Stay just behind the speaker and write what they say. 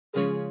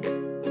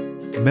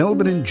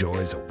Melbourne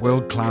enjoys a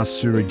world-class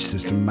sewerage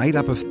system made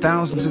up of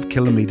thousands of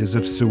kilometres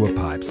of sewer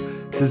pipes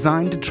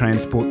designed to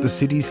transport the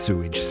city's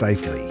sewage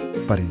safely.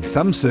 But in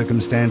some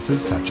circumstances,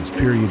 such as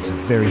periods of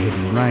very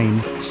heavy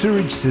rain,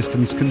 sewerage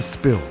systems can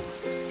spill.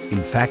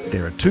 In fact,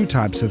 there are two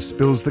types of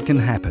spills that can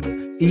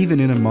happen, even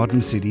in a modern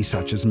city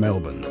such as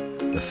Melbourne.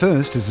 The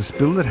first is a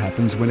spill that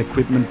happens when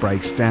equipment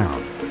breaks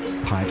down.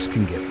 Pipes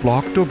can get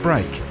blocked or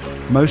break,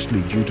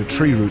 mostly due to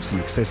tree roots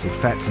and excessive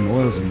fats and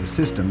oils in the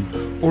system,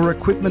 or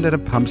equipment at a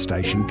pump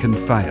station can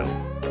fail.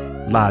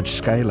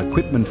 Large-scale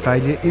equipment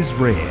failure is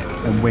rare,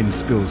 and when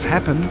spills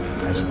happen,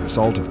 as a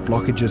result of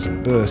blockages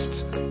and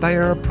bursts, they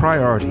are a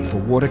priority for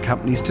water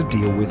companies to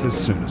deal with as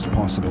soon as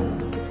possible.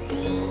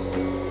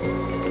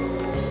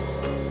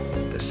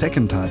 The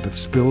second type of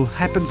spill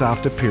happens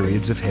after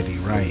periods of heavy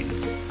rain.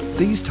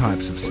 These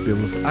types of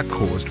spills are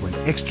caused when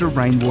extra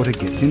rainwater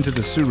gets into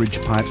the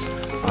sewerage pipes,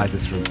 either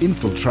through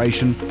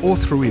infiltration or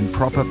through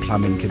improper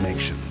plumbing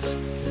connections.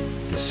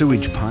 The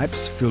sewage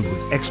pipes, filled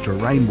with extra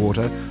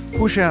rainwater,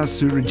 push our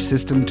sewerage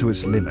system to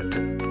its limit,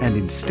 and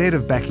instead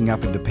of backing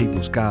up into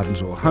people's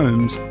gardens or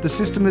homes, the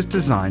system is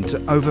designed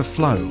to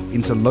overflow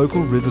into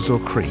local rivers or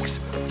creeks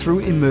through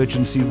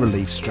emergency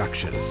relief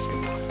structures.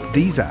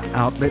 These are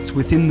outlets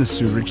within the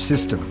sewerage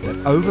system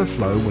that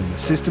overflow when the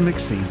system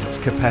exceeds its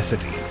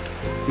capacity.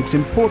 It's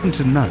important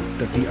to note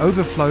that the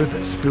overflow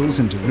that spills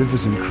into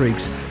rivers and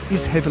creeks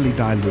is heavily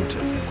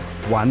diluted.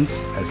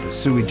 Once, as the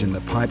sewage in the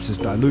pipes is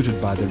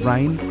diluted by the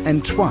rain,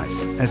 and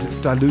twice, as it's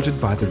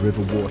diluted by the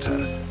river water.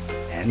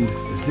 And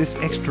as this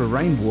extra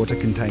rainwater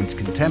contains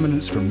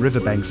contaminants from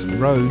riverbanks and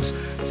roads,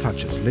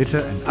 such as litter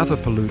and other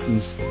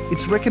pollutants,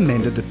 it's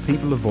recommended that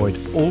people avoid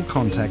all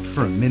contact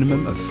for a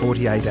minimum of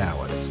 48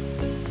 hours.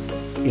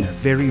 In a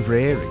very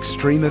rare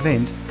extreme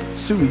event,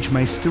 sewage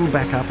may still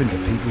back up into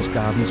people's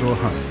gardens or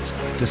homes,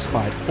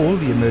 despite all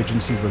the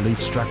emergency relief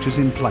structures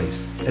in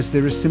place, as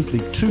there is simply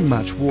too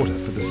much water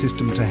for the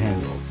system to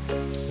handle.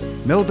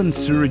 Melbourne's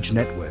sewerage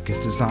network is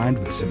designed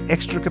with some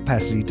extra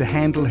capacity to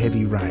handle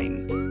heavy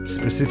rain,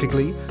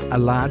 specifically a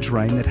large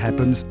rain that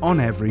happens on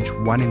average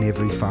 1 in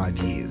every 5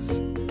 years.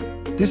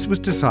 This was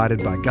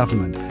decided by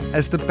government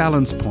as the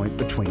balance point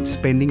between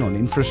spending on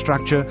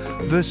infrastructure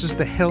versus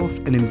the health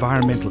and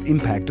environmental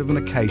impact of an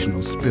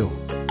occasional spill.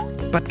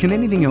 But can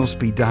anything else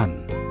be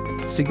done?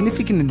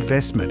 Significant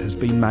investment has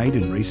been made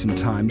in recent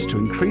times to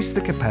increase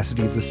the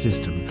capacity of the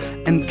system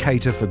and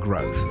cater for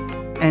growth,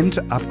 and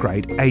to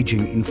upgrade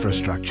ageing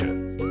infrastructure.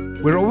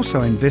 We're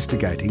also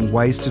investigating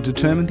ways to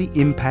determine the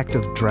impact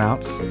of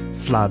droughts,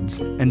 floods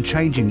and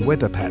changing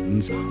weather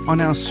patterns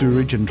on our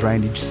sewerage and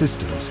drainage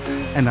systems,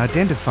 and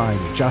identifying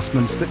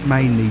adjustments that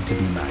may need to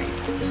be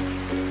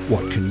made.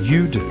 What can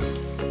you do?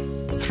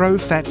 Throw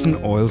fats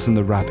and oils in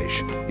the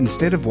rubbish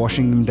instead of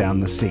washing them down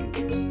the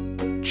sink.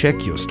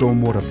 Check your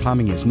stormwater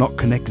plumbing is not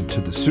connected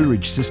to the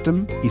sewerage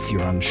system. If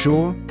you're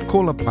unsure,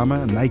 call a plumber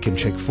and they can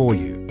check for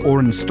you. Or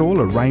install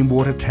a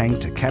rainwater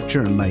tank to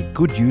capture and make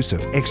good use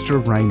of extra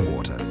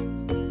rainwater.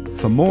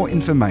 For more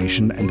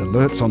information and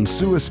alerts on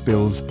sewer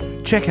spills,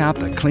 check out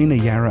the Cleaner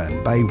Yarra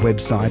and Bay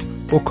website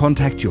or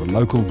contact your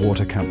local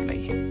water company.